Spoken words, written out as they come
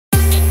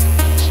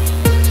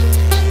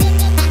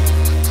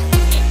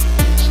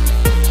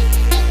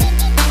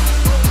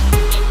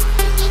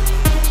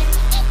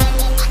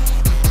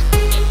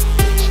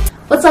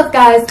What's up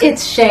guys,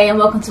 it's Shay and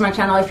welcome to my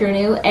channel if you're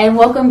new, and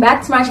welcome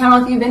back to my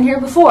channel if you've been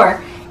here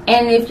before.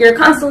 And if you're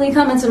constantly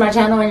coming to my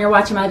channel and you're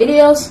watching my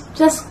videos,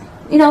 just,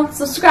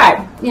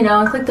 subscribe,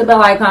 and click the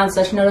bell icon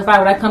so that you're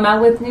notified when I come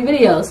out with new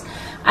videos.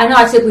 I know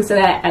I typically say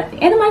that at the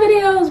end of my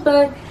videos,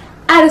 but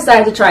I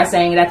decided to try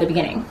saying it at the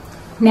beginning.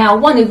 Now,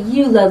 one of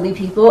you lovely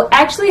people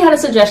actually had a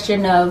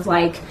suggestion of,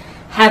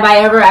 have I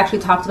ever actually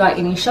talked about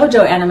any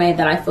shoujo anime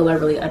that I feel are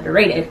really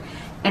underrated?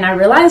 And I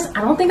realized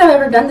I don't think I've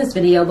ever done this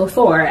video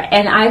before,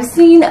 and I've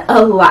seen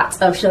a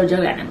lot of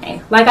shoujo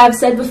anime. Like I've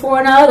said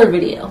before in another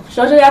video,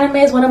 shoujo anime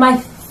is one of my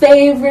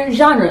favorite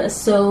genres,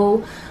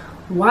 so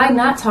why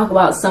not talk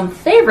about some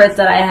favorites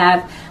that I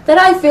have that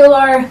I feel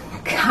are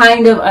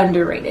kind of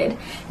underrated.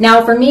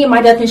 Now for me,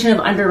 my definition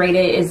of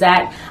underrated is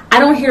that I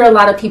don't hear a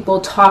lot of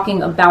people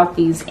talking about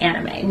these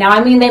anime. Now,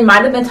 I mean, they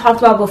might have been talked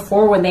about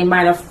before when they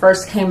might have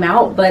first came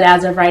out, but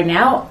as of right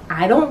now,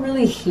 I don't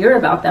really hear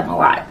about them a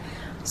lot.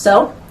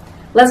 So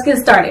let's get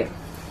started.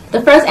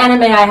 The first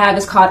anime I have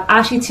is called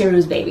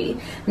Ashiteru's Baby.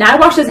 Now, I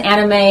watched this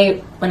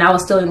anime when I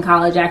was still in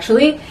college,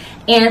 actually,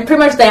 and pretty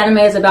much the anime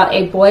is about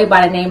a boy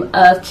by the name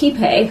of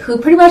Kippei, who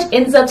pretty much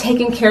ends up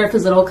taking care of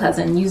his little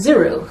cousin,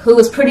 Yuzuru, who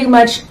was pretty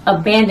much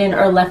abandoned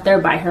or left there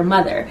by her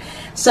mother.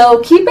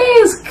 So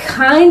Kippei is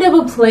kind of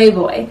a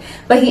playboy,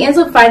 but he ends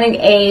up finding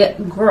a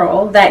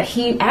girl that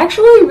he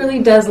actually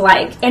really does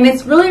like. And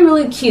it's really,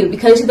 really cute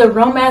because you see the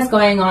romance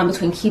going on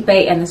between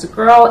Kippei and this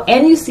girl,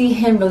 and you see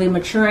him really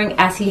maturing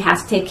as he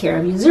has to take care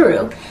of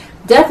Yuzuru.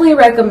 Definitely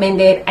recommend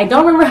it. I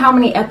don't remember how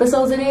many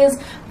episodes it is,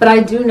 but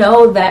I do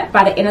know that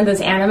by the end of this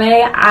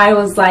anime, I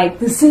was like,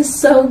 this is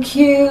so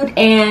cute,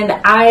 and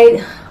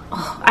I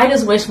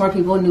just wish more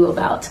people knew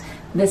about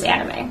this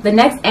anime. The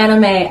next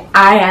anime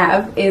I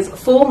have is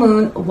Full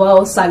Moon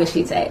wo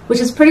Sagashite, which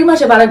is pretty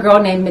much about a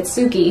girl named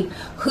Mitsuki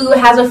who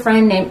has a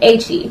friend named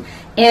Eichi.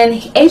 And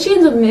Eichi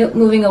ends up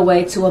moving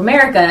away to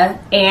America,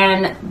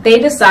 and they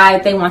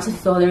decide they want to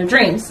fulfill their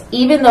dreams,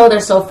 even though they're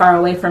so far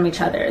away from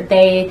each other.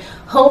 They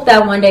hope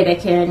that one day they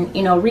can,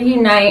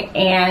 reunite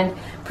and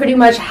pretty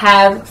much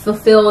have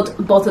fulfilled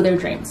both of their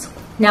dreams.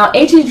 Now,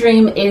 Eichi's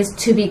dream is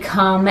to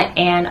become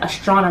an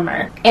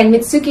astronomer, and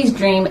Mitsuki's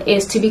dream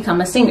is to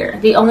become a singer.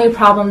 The only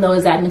problem, though,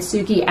 is that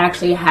Mitsuki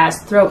actually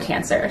has throat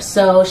cancer,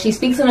 so she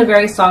speaks in a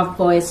very soft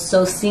voice,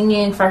 so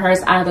singing for her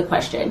is out of the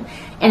question.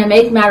 And to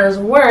make matters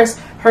worse,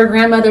 her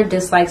grandmother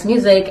dislikes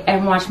music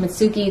and wants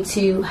Mitsuki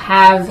to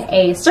have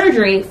a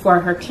surgery for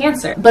her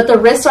cancer. But the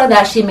risks are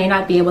that she may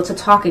not be able to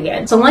talk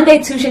again. So one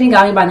day, two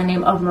Shinigami by the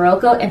name of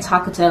Muroko and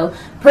Takuto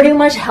pretty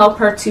much help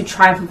her to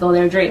try and fulfill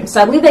their dreams.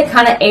 So I believe they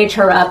kind of age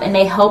her up and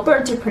they help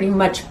her to pretty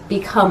much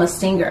become a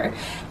singer.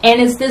 And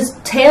it's this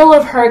tale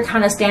of her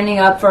kind of standing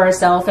up for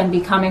herself and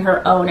becoming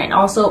her own, and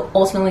also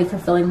ultimately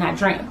fulfilling that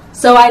dream.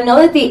 So I know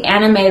that the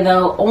anime,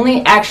 though,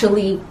 only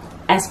actually,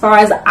 as far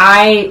as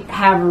I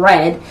have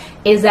read,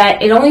 is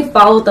that it only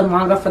followed the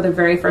manga for the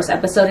very first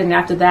episode, and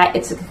after that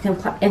it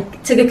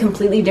took a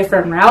completely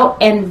different route.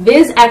 And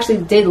Viz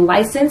actually did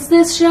license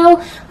this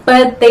show,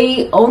 but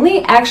they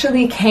only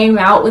actually came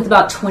out with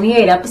about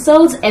 28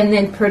 episodes and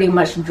then pretty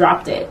much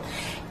dropped it.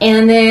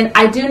 And then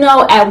I do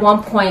know at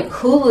one point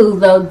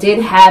Hulu, though,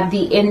 did have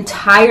the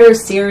entire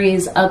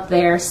series up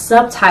there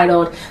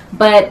subtitled,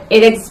 but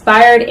it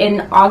expired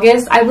in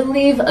August, I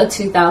believe, of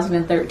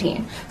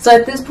 2013. So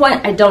at this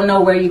point, I don't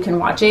know where you can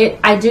watch it.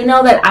 I do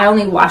know that I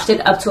only watched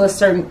it up to a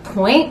certain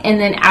point, and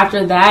then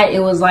after that, it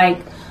was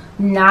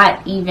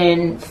not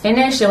even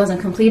finished. It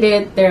wasn't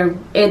completed.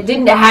 It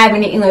didn't have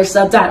any English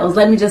subtitles,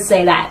 let me just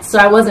say that, so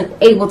I wasn't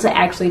able to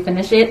actually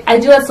finish it. I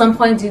do at some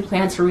point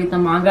plan to read the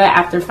manga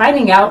after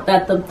finding out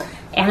that the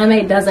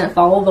anime doesn't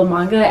follow the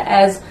manga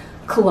as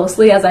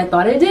closely as I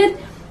thought it did.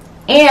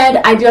 And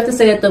I do have to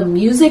say that the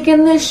music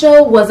in this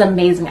show was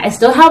amazing. I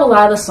still have a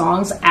lot of the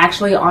songs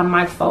actually on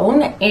my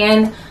phone,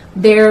 and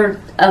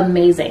they're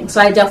amazing, so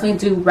I definitely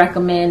do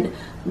recommend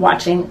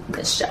watching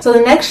this show. So the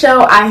next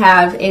show I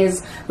have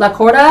is La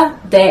Corda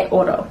de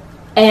Oro,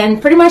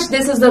 and pretty much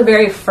this is the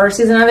very first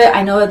season of it.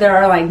 I know that there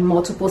are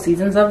multiple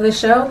seasons of this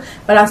show,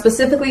 but I'm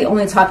specifically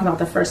only talking about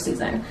the first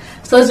season.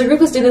 So there's a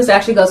group of students that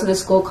actually go to this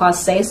school called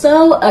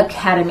Seiso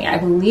Academy. I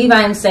believe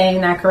I'm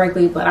saying that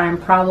correctly, but I'm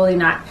probably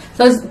not.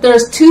 So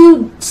there's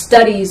two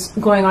studies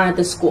going on at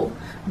this school.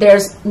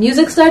 There's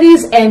music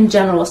studies and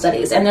general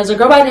studies, and there's a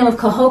girl by the name of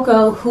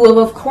Kohoko who,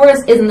 of course,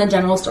 is in the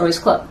general stories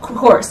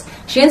course.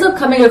 She ends up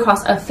coming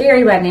across a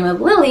fairy by the name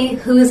of Lily,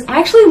 who is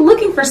actually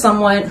looking for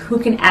someone who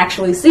can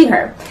actually see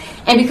her.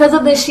 And because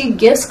of this, she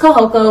gifts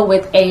Kohoko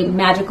with a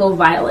magical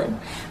violin.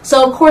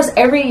 So, of course,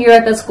 every year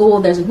at the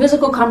school, there's a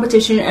musical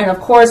competition, and of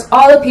course,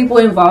 all the people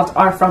involved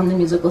are from the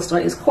musical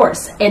studies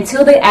course,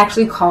 until they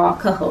actually call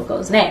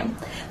Kohoko's name.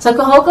 So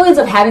Kohoko ends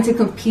up having to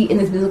compete in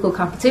this musical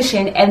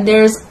competition, and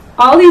there's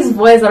all these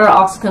boys that are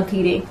also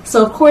competing.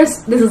 So of course,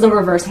 this is a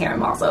reverse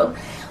harem also.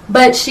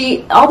 But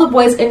all the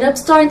boys end up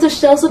starting to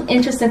show some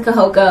interest in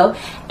Kahoko,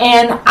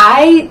 and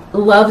I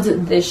loved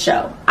this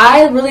show.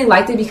 I really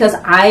liked it because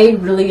I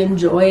really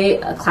enjoy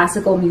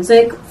classical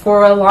music.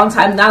 For a long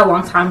time, not a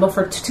long time, but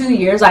for 2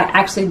 years, I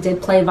actually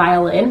did play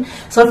violin.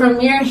 So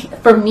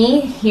for me,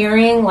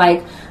 hearing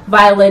like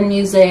violin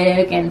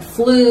music and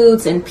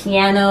flutes and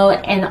piano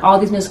and all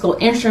these musical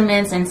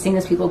instruments and seeing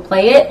these people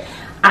play it,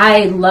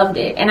 I loved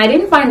it. And I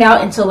didn't find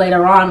out until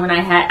later on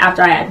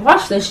after I had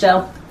watched this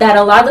show, that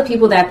a lot of the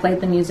people that played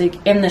the music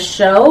in the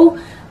show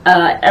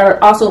are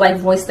also like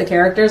voiced the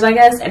characters, I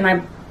guess. And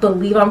I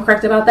believe I'm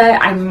correct about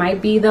that. I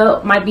might be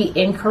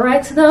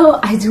incorrect though.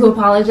 I do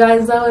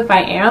apologize though if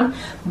I am.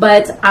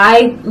 But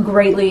I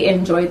greatly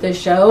enjoyed this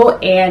show,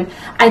 and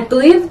I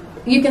believe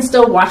you can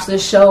still watch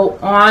this show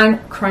on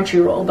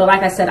Crunchyroll, but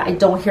like I said, I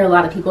don't hear a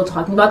lot of people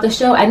talking about the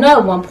show. I know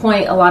at one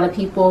point a lot of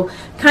people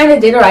kind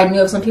of did, or I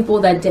knew of some people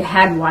that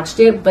had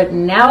watched it, but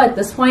now at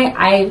this point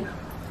I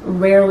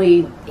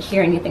rarely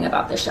hear anything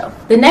about this show.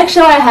 The next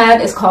show I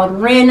have is called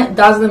Rin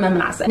Dazu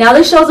Memanase. Now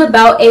this show is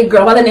about a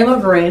girl by the name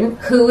of Rin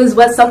who is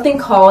something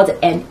called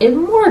an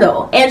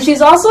immortal, and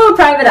she's also a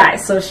private eye,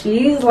 so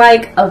she's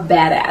like a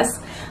badass.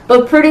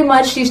 But pretty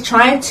much she's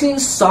trying to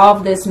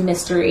solve this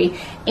mystery,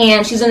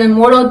 and she's an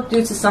immortal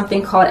due to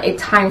something called a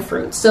time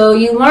fruit. So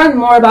you learn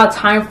more about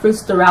time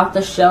fruits throughout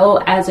the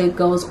show as it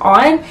goes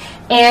on,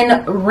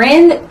 and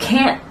Rin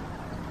can't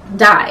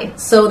die.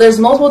 So there's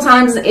multiple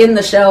times in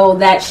the show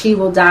that she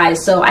will die.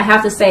 So I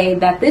have to say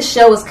that this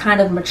show is kind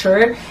of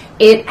mature.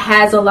 It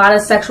has a lot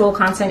of sexual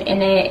content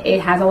in it. It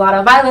has a lot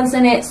of violence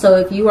in it. So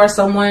if you are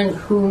someone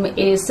who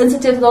is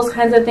sensitive to those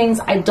kinds of things,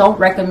 I don't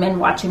recommend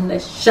watching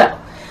this show.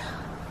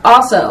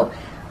 Also,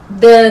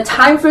 the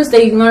time fruits,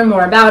 that you learn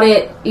more about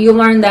it. You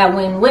learn that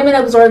when women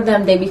absorb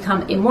them, they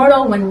become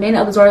immortal. When men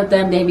absorb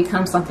them, they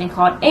become something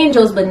called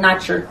angels, but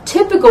not your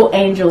typical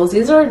angels.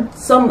 These are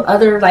some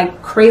other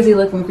like crazy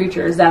looking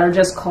creatures that are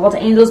just called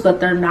angels,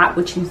 but they're not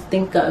what you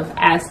think of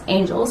as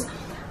angels.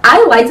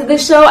 I liked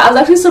this show. I was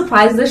actually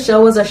surprised this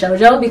show was a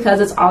shoujo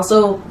because it's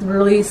also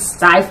really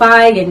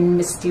sci-fi and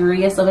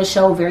mysterious of a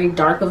show, very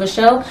dark of a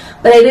show.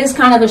 But it is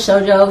kind of a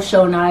shoujo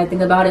show now I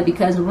think about it,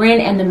 because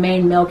Rin and the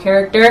main male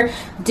character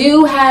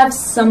do have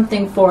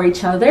something for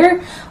each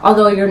other,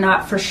 although you're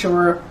not for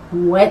sure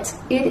what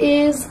it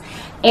is.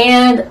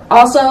 And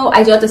also,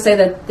 I do have to say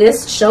that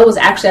this show was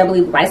actually, I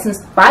believe,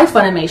 licensed by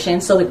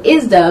Funimation, so it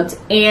is dubbed,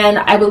 and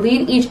I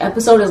believe each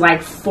episode is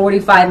like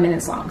 45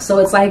 minutes long. So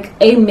it's like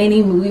a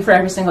mini movie for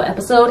every single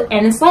episode,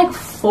 and it's like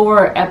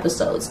 4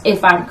 episodes,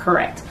 if I'm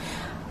correct.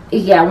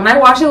 Yeah, when I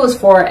watched it, it was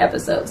 4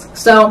 episodes.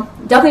 So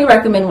definitely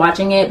recommend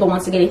watching it, but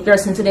once again, if you're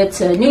sensitive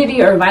to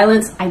nudity or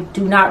violence, I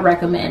do not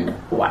recommend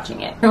watching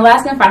it. The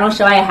last and final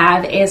show I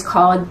have is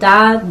called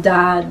Da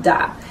Da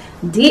Da.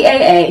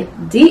 D-A-A-D-A-A-D-A-A.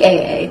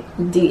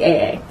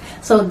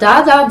 So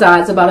Da Da Da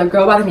is about a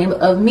girl by the name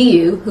of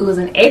Miyu who is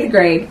in 8th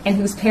grade and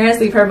whose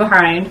parents leave her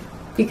behind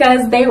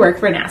because they work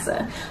for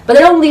NASA. But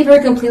they don't leave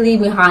her completely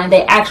behind.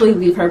 They actually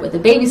leave her with a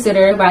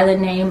babysitter by the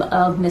name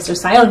of Mr.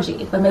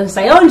 Sayonji. But Mr.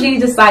 Sayonji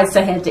decides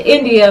to head to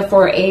India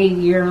for a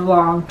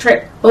year-long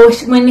trip. But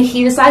when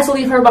he decides to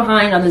leave her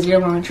behind on this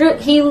year-long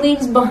trip, he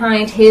leaves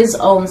behind his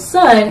own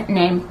son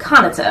named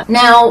Kanata.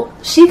 Now,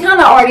 she kind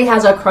of already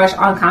has a crush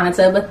on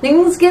Kanata, but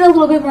things get a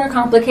little bit more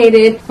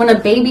complicated when a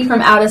baby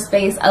from outer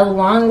space,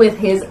 along with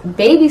his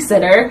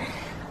babysitter,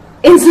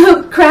 ends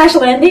up crash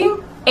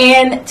landing.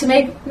 And to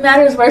make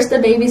matters worse, the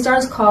baby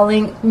starts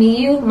calling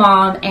Miyu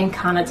mom and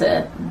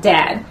Kanata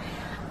dad.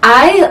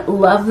 I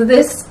loved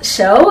this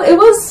show. It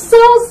was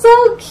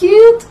so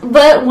cute.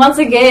 But once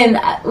again,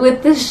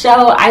 with this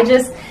show, I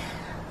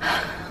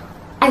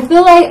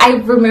feel like I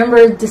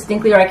remember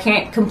distinctly, or I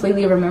can't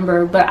completely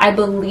remember, but I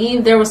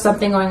believe there was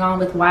something going on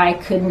with why I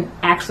couldn't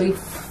actually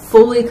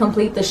fully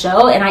complete the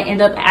show, and I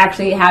end up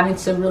actually having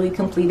to really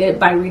complete it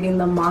by reading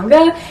the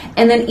manga.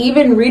 And then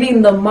even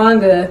reading the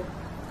manga,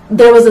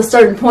 there was a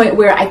certain point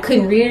where I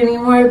couldn't read it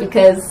anymore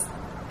because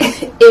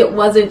it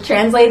wasn't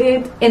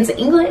translated into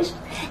English.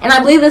 And I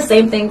believe the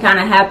same thing kind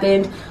of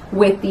happened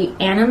with the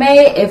anime,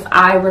 if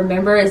I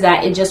remember, is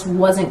that it just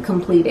wasn't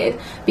completed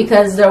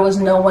because there was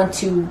no one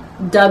to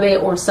dub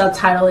it or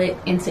subtitle it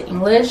into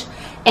English.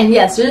 And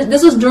yes,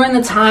 this was during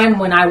the time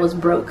when I was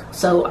broke,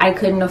 so I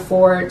couldn't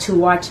afford to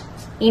watch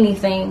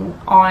anything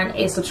on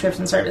a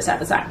subscription service at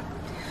the time.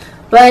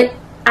 But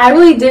I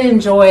really did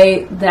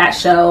enjoy that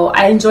show.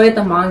 I enjoyed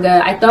the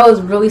manga. I thought it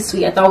was really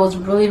sweet. I thought it was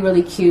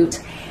really cute.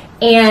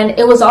 And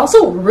it was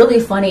also really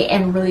funny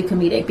and really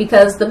comedic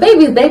because the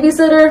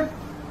babysitter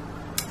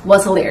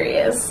was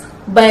hilarious.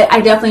 But I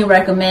definitely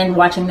recommend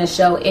watching this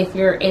show if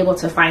you're able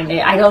to find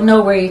it. I don't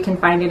know where you can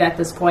find it at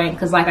this point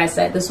because, like I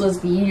said, this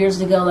was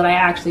years ago that I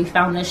actually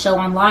found this show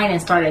online and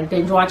started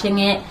binge watching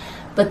it,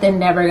 but then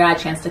never got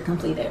a chance to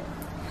complete it.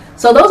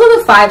 So those are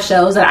the 5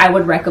 shows that I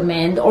would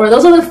recommend, or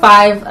those are the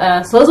 5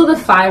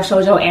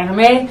 shoujo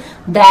anime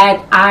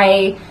that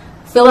I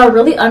feel are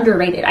really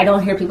underrated. I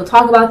don't hear people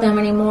talk about them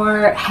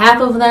anymore. Half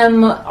of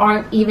them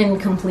aren't even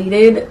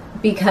completed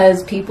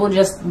because people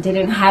just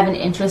didn't have an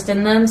interest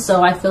in them.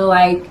 So I feel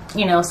like,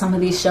 you know, some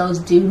of these shows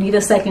do need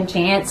a second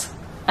chance.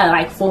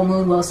 Like Full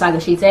Moon Wo Saga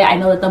Shite. I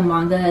know that the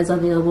manga is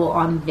available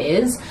on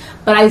Viz,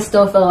 but I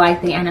still feel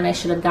like the anime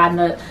should have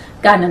gotten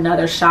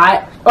another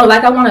shot. Or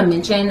like I want to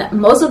mention,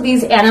 most of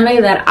these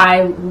anime that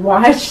I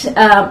watched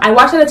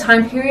at a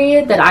time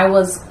period that I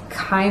was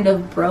kind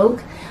of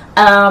broke.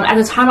 At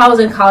the time I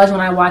was in college when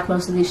I watched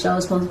most of these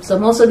shows. So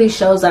most of these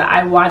shows that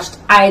I watched,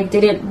 I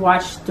didn't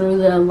watch through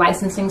the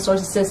licensing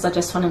sources such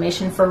as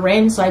Funimation for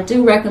Ren. So I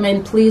do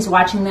recommend please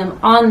watching them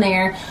on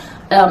there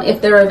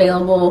if they're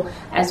available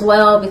as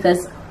well,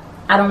 because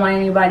I don't want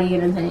anybody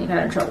getting any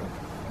kind of trouble.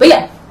 But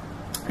yeah,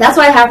 that's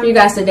what I have for you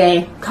guys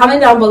today. Comment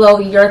down below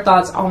your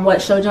thoughts on what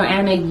shoujo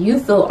anime you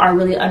feel are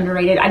really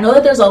underrated. I know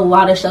that there's a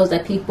lot of shows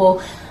that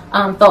people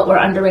felt were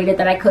underrated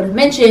that I could have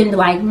mentioned,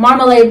 like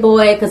Marmalade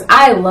Boy, because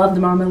I loved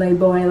Marmalade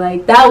Boy.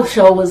 Like, that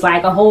show was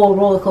like a whole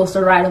roller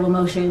coaster ride of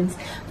emotions.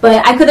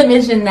 But I could have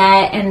mentioned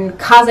that, and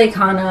Kaze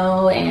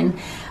Kano, and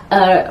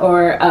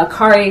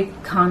Kari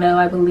Kano,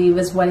 I believe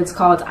is what it's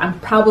called. I'm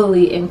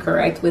probably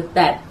incorrect with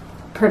that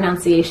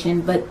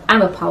pronunciation, but I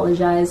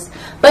apologize.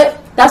 But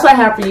that's what I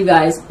have for you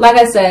guys. Like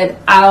I said,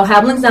 I'll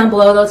have links down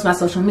below. Those my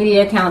social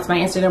media accounts, my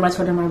Instagram, my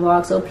Twitter, my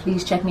blog, so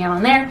please check me out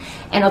on there.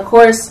 And of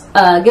course,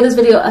 give this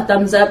video a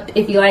thumbs up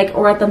if you like,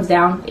 or a thumbs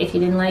down if you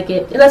didn't like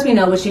it. It lets me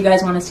know what you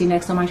guys want to see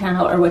next on my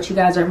channel, or what you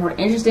guys are more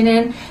interested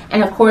in.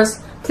 And of course,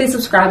 please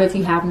subscribe if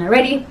you haven't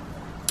already.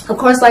 Of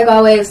course, like I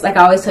always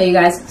tell you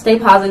guys, stay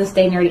positive,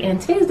 stay nerdy, and in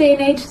today's day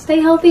and age, stay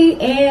healthy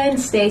and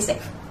stay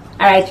safe.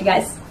 All right, you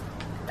guys.